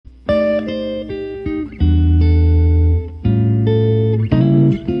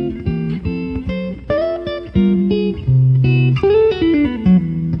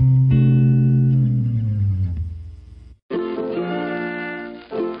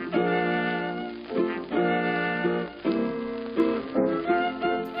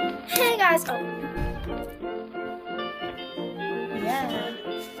guys. Oh. Yeah.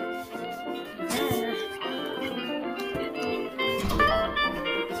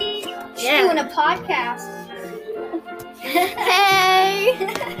 Yeah. Doing a podcast. Hey.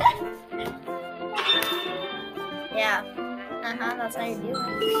 Yeah. That's how you do it.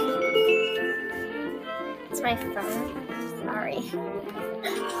 It's my phone. Sorry.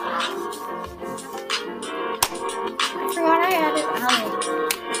 I forgot I added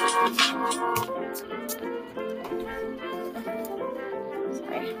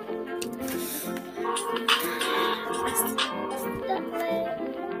Sorry.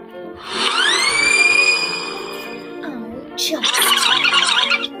 Oh, just.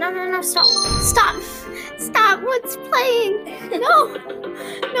 No, stop. Stop. What's playing? No.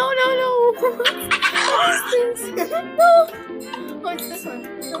 What is this? No. Oh, it's this one.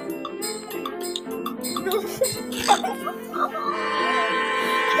 No.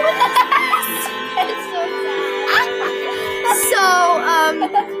 It's so sad. So,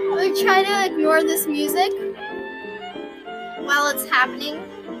 we try to ignore this music while it's happening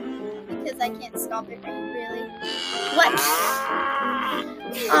because I can't stop it really. What?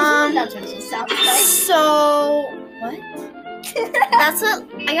 That's what she sounds like. So, what? That's it.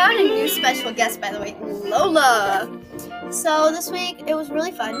 I got a new special guest, by the way, Lola. So this week it was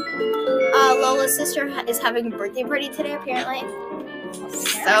really fun. Lola's sister is having a birthday party today, apparently.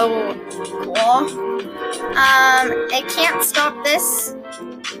 So cool. I can't stop this.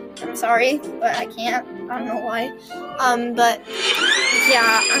 I'm sorry, but I can't. I don't know why. But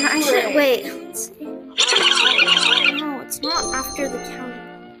yeah, I'm actually wait. Let's see. No, it's not after the count.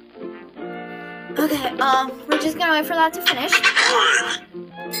 Okay, we're just gonna wait for that to finish.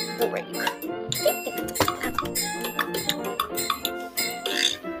 Break.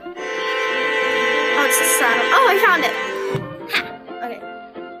 Oh, it's the saddle. Oh, I found it. Okay.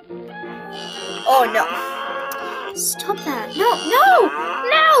 Oh no. Stop that. No.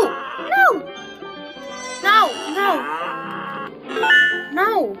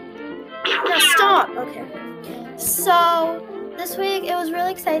 No, stop. Okay. So, this week it was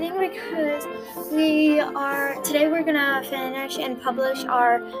really exciting because today we're gonna finish and publish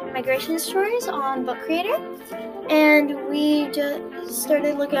our migration stories on Book Creator, and we just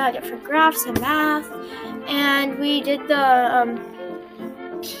started looking at different graphs and math, and we did the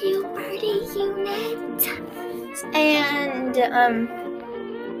puberty unit, and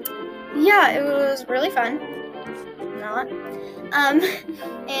yeah, it was really fun. Not.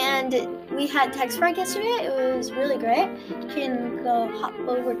 And we had text frog yesterday. It was really great. You can go hop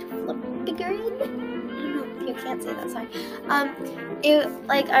over to Flippy Grid. I don't know if you can't say that, sorry.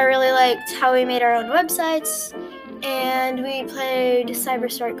 I really liked how we made our own websites, and we played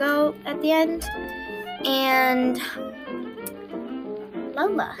Cyberstart Go at the end. And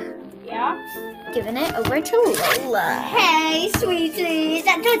Lola. Yeah? Giving it over to Lola. Hey, sweeties,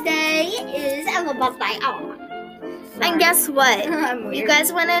 and today is our birthday hour. And guess what? I'm weird. You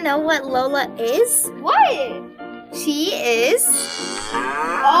guys want to know what Lola is? What? She is...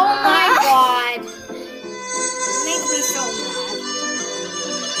 Oh my god. Make me so mad.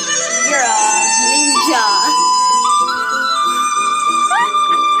 You're a ninja.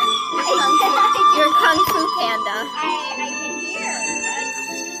 You're Kung Fu Panda. I can hear.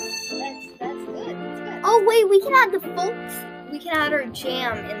 That's good. Oh wait, we can add the folks. We can add our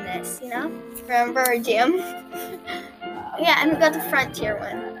jam in this, you know? Remember our jam? Yeah, and we got the Frontier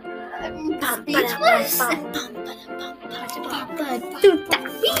one. Speechless.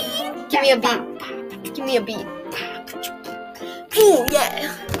 Give me a beat. Oh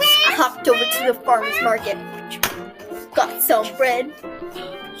yeah. I hopped over to the farmer's market. Got some bread.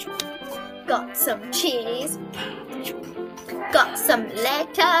 Got some cheese. Got some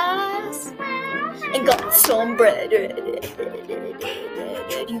lettuce. And got some bread.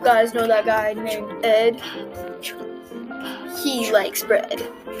 You guys know that guy named Ed? He likes bread.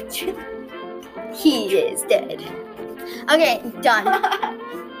 He is dead. Okay, done.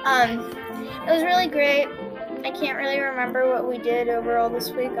 It was really great. I can't really remember what we did overall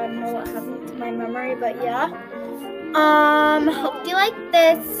this week. I don't know what happened to my memory, but yeah. Hope you like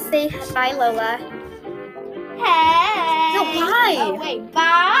this. Say bye, Lola. Hey. No, bye. Oh, wait,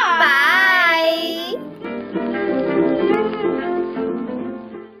 bye. Bye.